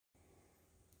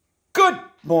Good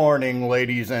morning,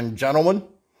 ladies and gentlemen.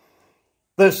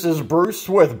 This is Bruce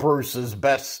with Bruce's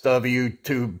Best of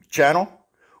YouTube channel,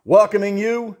 welcoming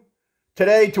you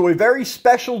today to a very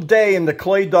special day in the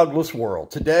Clay Douglas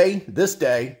world. Today, this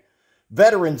day,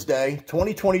 Veterans Day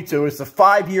 2022, is the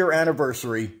 5-year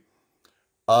anniversary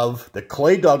of the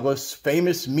Clay Douglas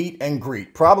famous meet and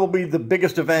greet. Probably the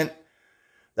biggest event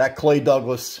that Clay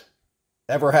Douglas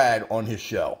ever had on his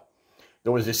show.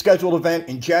 There was a scheduled event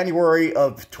in January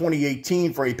of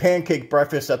 2018 for a pancake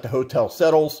breakfast at the Hotel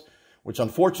Settles, which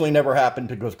unfortunately never happened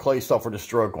because Clay suffered a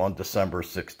stroke on December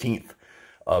 16th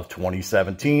of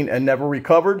 2017 and never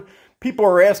recovered. People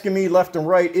are asking me left and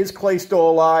right, is Clay still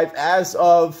alive? As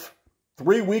of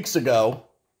 3 weeks ago,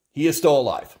 he is still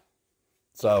alive.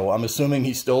 So I'm assuming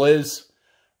he still is.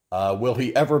 Will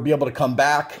he ever be able to come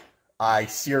back? I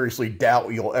seriously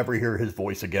doubt you'll ever hear his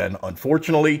voice again,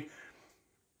 unfortunately.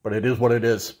 But it is what it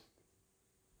is.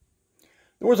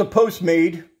 There was a post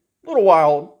made a little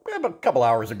while, a couple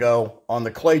hours ago, on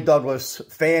the Clay Douglas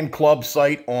fan club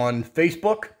site on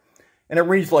Facebook. And it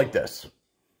reads like this.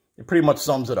 It pretty much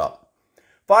sums it up.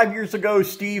 5 years ago,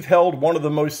 Steve held one of the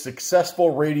most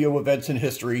successful radio events in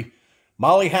history.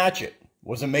 Molly Hatchet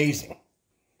was amazing.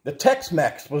 The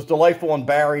Tex-Mex was delightful, and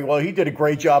Barry, well, he did a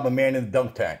great job of manning the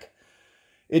dunk tank.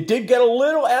 It did get a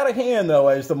little out of hand, though,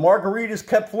 as the margaritas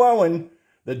kept flowing.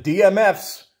 The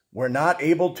DMFs were not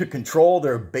able to control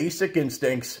their basic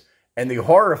instincts, and they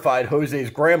horrified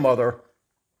Jose's grandmother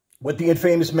with the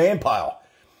infamous man pile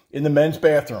in the men's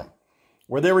bathroom,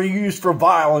 where they were used for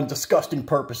vile and disgusting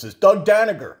purposes. Doug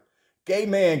Daniger, gay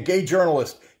man, gay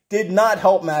journalist, did not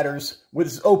help matters with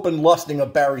his open lusting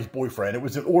of Barry's boyfriend. It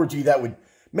was an orgy that would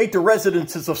make the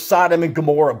residences of Sodom and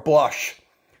Gomorrah blush,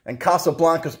 and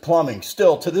Casablanca's plumbing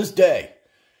still, to this day,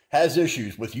 has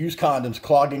issues with used condoms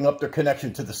clogging up their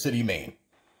connection to the city main.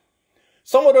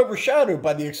 Somewhat overshadowed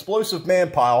by the explosive man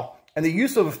pile and the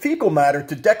use of a fecal matter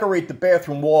to decorate the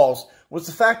bathroom walls was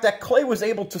the fact that Clay was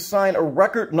able to sign a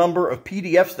record number of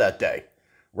PDFs that day.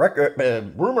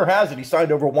 Rumor has it he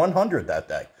signed over 100 that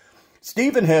day.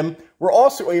 Steve and him were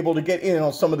also able to get in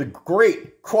on some of the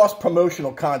great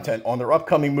cross-promotional content on their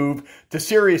upcoming move to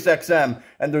SiriusXM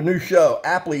and their new show,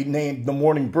 aptly named The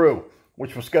Morning Brew,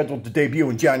 which was scheduled to debut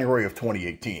in January of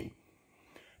 2018.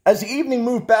 As the evening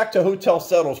moved back to Hotel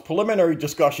Settles, preliminary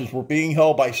discussions were being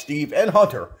held by Steve and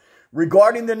Hunter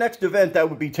regarding the next event that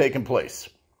would be taking place.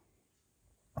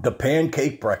 The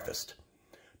pancake breakfast.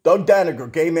 Doug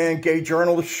Daniger, gay man, gay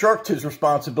journalist, shirked his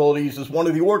responsibilities as one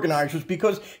of the organizers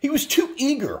because he was too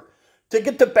eager to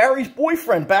get to Barry's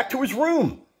boyfriend back to his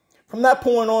room. From that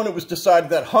point on, it was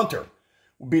decided that Hunter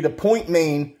would be the point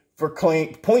man for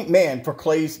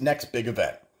Clay's next big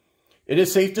event. It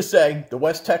is safe to say the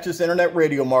West Texas internet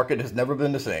radio market has never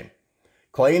been the same.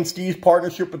 Clay and Steve's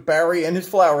partnership with Barry and his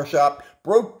flower shop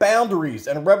broke boundaries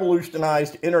and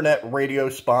revolutionized internet radio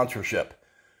sponsorship.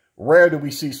 Rare do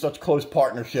we see such close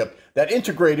partnership that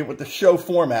integrated with the show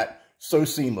format so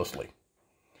seamlessly.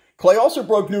 Clay also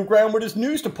broke new ground with his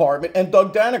news department and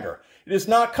Doug Daniger. It is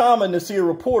not common to see a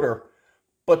reporter,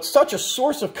 but such a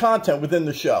source of content within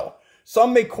the show.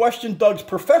 Some may question Doug's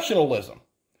professionalism,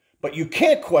 but you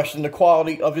can't question the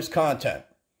quality of his content.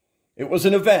 It was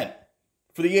an event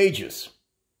for the ages,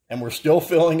 and we're still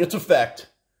feeling its effect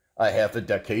a half a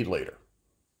decade later.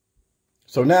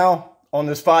 So now, on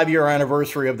this 5-year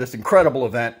anniversary of this incredible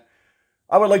event,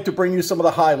 I would like to bring you some of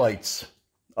the highlights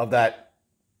of that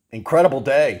incredible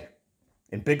day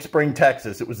in Big Spring,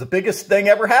 Texas. It was the biggest thing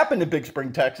ever happened in Big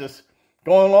Spring, Texas,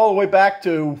 going all the way back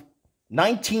to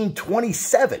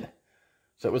 1927.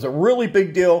 So it was a really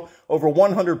big deal. Over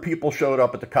 100 people showed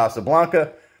up at the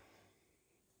Casablanca.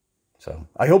 So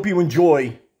I hope you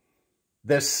enjoy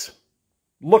this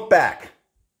look back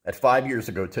at 5 years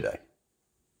ago today.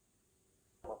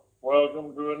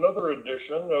 Welcome to another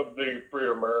edition of the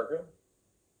Free American.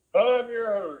 I'm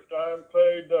your host. I'm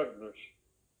Clay Douglas.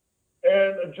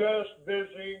 And just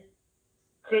busy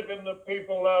kicking the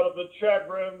people out of the chat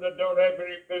room that don't have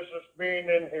any business being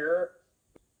in here.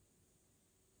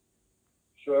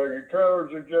 So your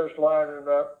toes are just lining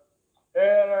up,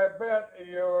 and I bet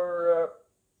you're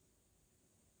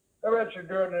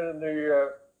doing it in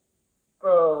the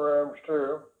phone rooms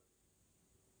too.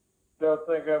 Don't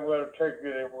think I'm going to take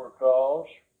any more calls.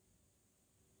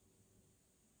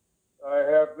 I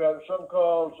have got some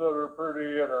calls that are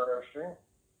pretty interesting.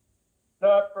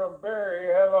 Not from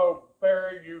Barry. Hello,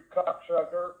 Barry, you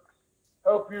cocksucker.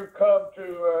 Hope you come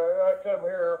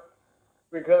here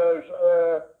because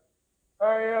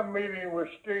I am meeting with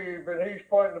Steve, and he's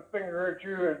pointing the finger at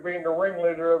you as being the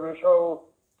ringleader of this whole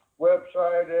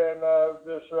website and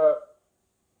this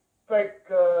fake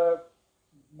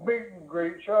meet and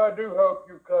greet, so I do hope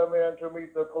you come in to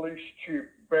meet the police chief,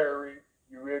 Barry,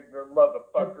 you ignorant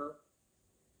motherfucker.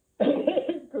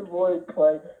 Good morning,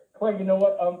 Clay. Clay, you know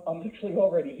what? I'm actually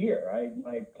already here.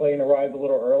 My plane arrived a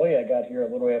little early. I got here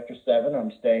a little after 7.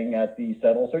 I'm staying at the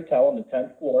Settles Hotel on the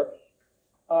 10th floor.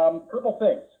 Couple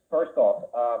things. First off,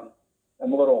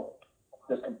 I'm a little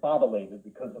discombobulated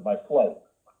because of my flight.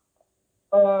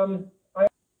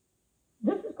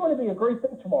 This is going to be a great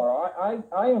thing tomorrow.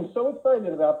 I am so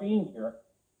excited about being here.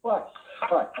 But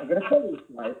I'm going to tell you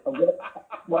tonight.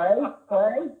 Clay,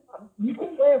 you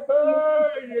can laugh.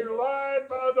 Hey, you lying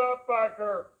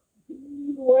motherfucker.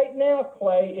 Right now,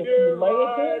 Clay, if you lay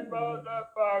lying it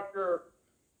motherfucker.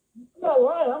 I'm not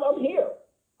lying. I'm here.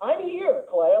 I'm here,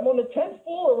 Clay. I'm on the 10th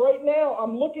floor right now.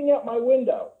 I'm looking out my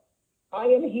window. I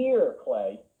am here,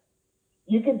 Clay.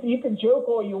 You can joke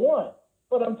all you want,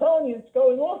 but I'm telling you, it's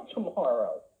going on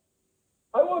tomorrow.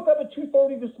 I woke up at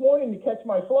 2:30 this morning to catch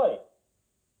my flight.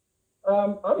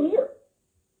 I'm here.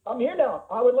 I'm here now.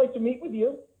 I would like to meet with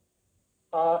you.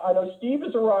 I know Steve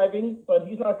is arriving, but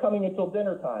he's not coming until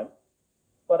dinner time.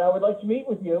 But I would like to meet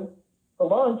with you for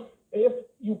lunch if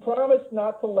you promise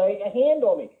not to lay a hand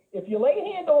on me. If you lay a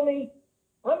hand on me,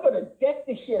 I'm going to deck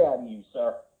the shit out of you,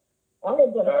 sir. I'm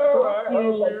going to I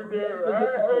hope you do. I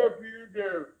hope you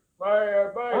do.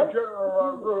 My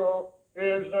general rule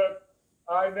is that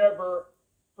I never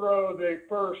throw the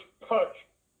first punch.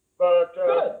 But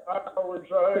I always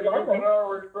say, you can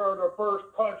always throw the first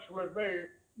punch with me,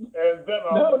 and then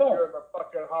I'll put you in the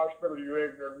fucking hospital, you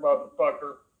ignorant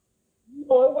motherfucker.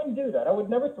 No, I wouldn't do that. I would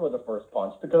never throw the first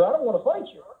punch because I don't want to fight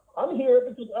you. I'm here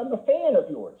because I'm a fan of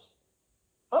yours.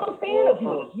 I'm a fan of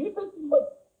yours. You think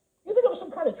I'm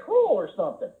some kind of troll or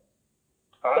something?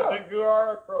 I think you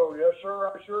are a troll. Yes, sir.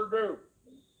 I sure do.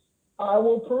 I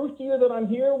will prove to you that I'm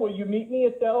here. Will you meet me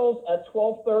at Dell's at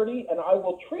 12:30, and I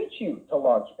will treat you to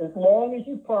lunch as long as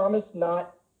you promise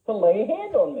not to lay a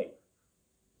hand on me.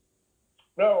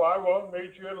 No, I won't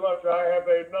meet you at lunch. I have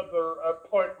another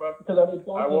appointment. I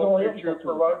won't meet you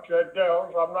for lunch at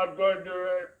Dell's. I'm not going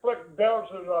to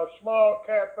Dell's is a small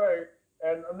cafe,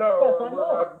 and no, we're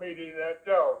not meeting at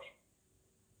Dell's.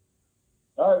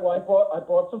 All right. Well, I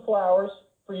brought some flowers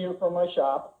for you from my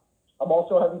shop. I'm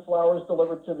also having flowers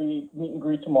delivered to the meet and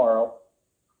greet tomorrow.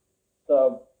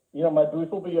 So, my booth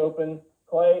will be open.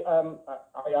 Clay, I'm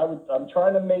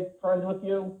trying to make friends with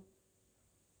you,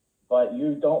 but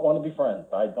you don't want to be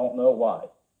friends. I don't know why.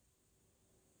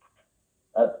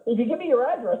 If you give me your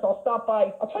address, I'll stop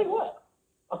by. I'll tell you what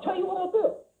I'll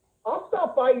do. I'll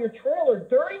stop by your trailer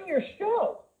during your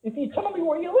show if you tell me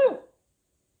where you live.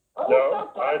 No,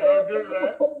 I don't do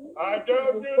that. I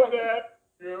don't do that.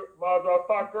 You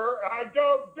motherfucker! I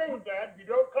don't do that. You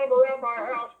don't come around my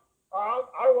house. I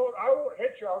won't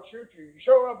hit you. I'll shoot you. You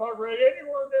show up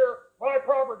anywhere near my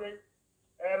property,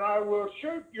 and I will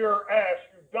shoot your ass,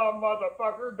 you dumb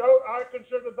motherfucker. I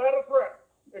consider that a threat.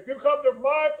 If you come to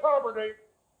my property,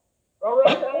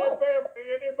 around my family,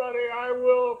 anybody, I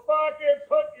will fucking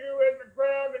put you in the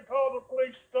ground and call the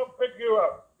police to come pick you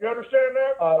up. You understand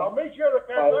that? I'll meet you at a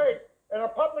cafe, in a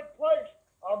public place.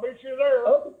 I'll meet you there.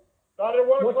 Okay. Not at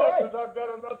 1 o'clock because I've got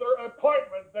another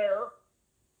appointment there.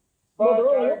 But I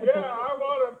want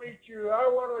to meet you. I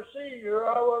want to see you.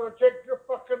 I want to take your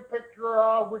fucking picture.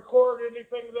 I'll record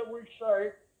anything that we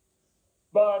say.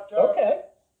 But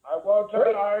I won't tell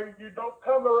you. You don't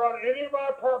come around any of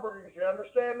my properties. You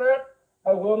understand that?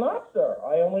 I will not, sir.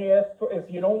 I only ask for if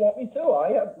you don't want me to.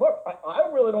 I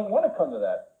really don't want to come to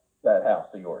that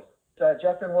house of yours.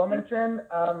 Jeff in Wilmington.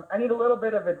 I need a little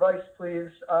bit of advice,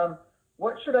 please.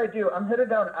 What should I do? I'm headed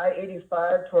down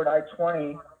I-85 toward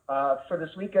I-20 for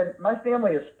this weekend. My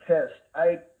family is pissed.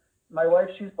 My wife,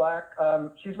 she's black.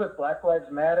 She's with Black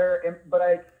Lives Matter, but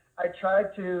I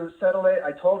tried to settle it.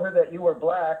 I told her that you were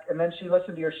black, and then she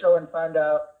listened to your show and found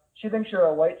out she thinks you're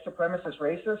a white supremacist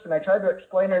racist. And I tried to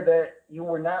explain her that you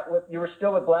were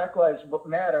still with Black Lives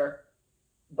Matter,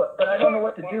 but I don't know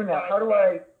what to do now. How do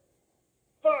I?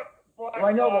 Fuck Black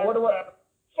I know, but what do I?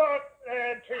 Fuck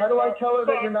Antifa. How do I tell her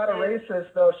that you're not a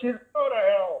racist, though? She's. Go to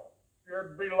hell.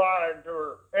 You'd be lying to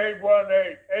her.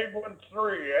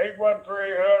 818-813,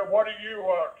 813, what do you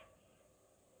want?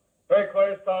 Hey,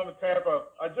 Clay, it's Tom in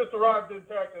Tampa. I just arrived in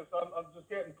Texas. I'm just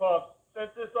getting pumped.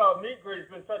 Since this meet and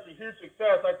greet's been such a huge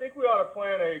success, I think we ought to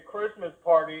plan a Christmas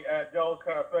party at Dell's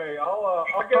Cafe. I'll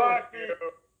get Fuck you.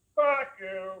 Fuck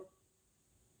you.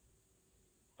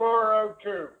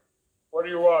 402. What do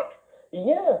you want?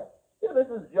 Yeah, this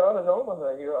is John and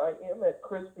Omaha here. I am at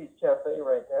Crispy's Cafe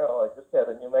right now. I just had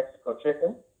a New Mexico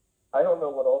chicken. I don't know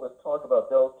what all this talk about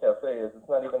Dell's Cafe is. It's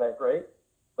not even that great.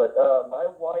 But my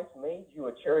wife made you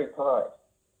a cherry pie.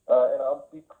 And I'll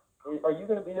be Are you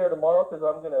going to be there tomorrow? Because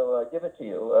I'm going to give it to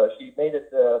you. She made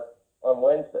it on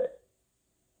Wednesday.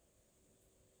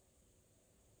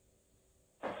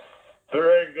 There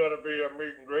ain't going to be a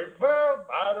meet and greet. Well,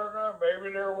 I don't know.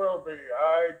 Maybe there will be.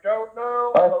 I don't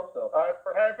know. I hope so. I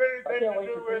have I anything can't to wait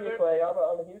do to with see you, it. Clay. I'm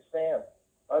a huge fan.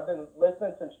 I've been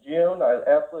listening since June. I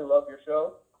absolutely love your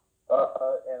show.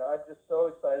 And I'm just so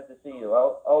excited to see you.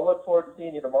 I'll look forward to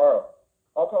seeing you tomorrow.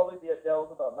 I'll probably be at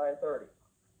Dell's about 9:30.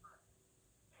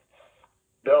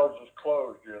 Dell's is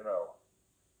closed, you know.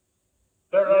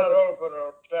 They're not open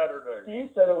on Saturdays. Steve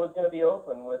said it was going to be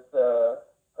open with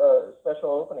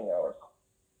special opening hours.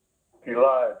 He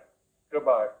lied.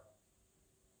 Goodbye.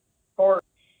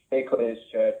 Hey Clay, it's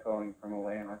Chad calling from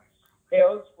Atlanta. Hey, I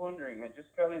was wondering, I just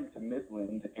got into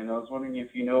Midland, and I was wondering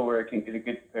if you know where I can get a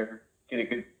good pair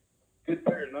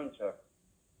of nunchucks.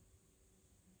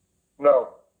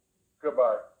 No.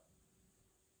 Goodbye.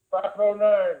 509,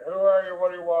 who are you?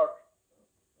 What do you want?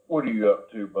 What are you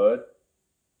up to, bud?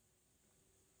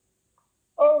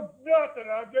 Oh, nothing.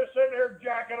 I'm just sitting here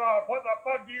jacking off. What the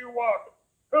fuck do you want?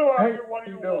 Who are you? What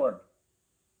do you want?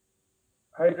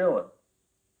 How you doing?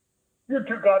 You're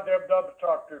too goddamn dumb to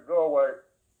talk to. Go away.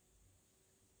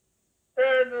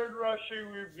 And then, Rushy,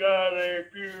 we've got a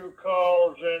few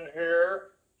calls in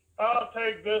here. I'll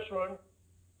take this one.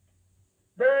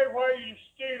 Barry, why are you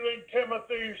stealing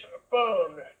Timothy's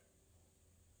phone?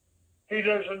 He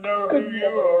doesn't know who you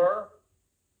are.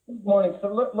 Good morning.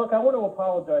 So look, I want to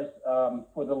apologize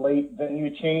for the late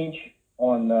venue change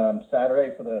on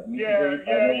Saturday for the meet and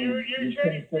greet. You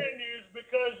changed venues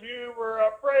because you were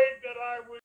afraid that I would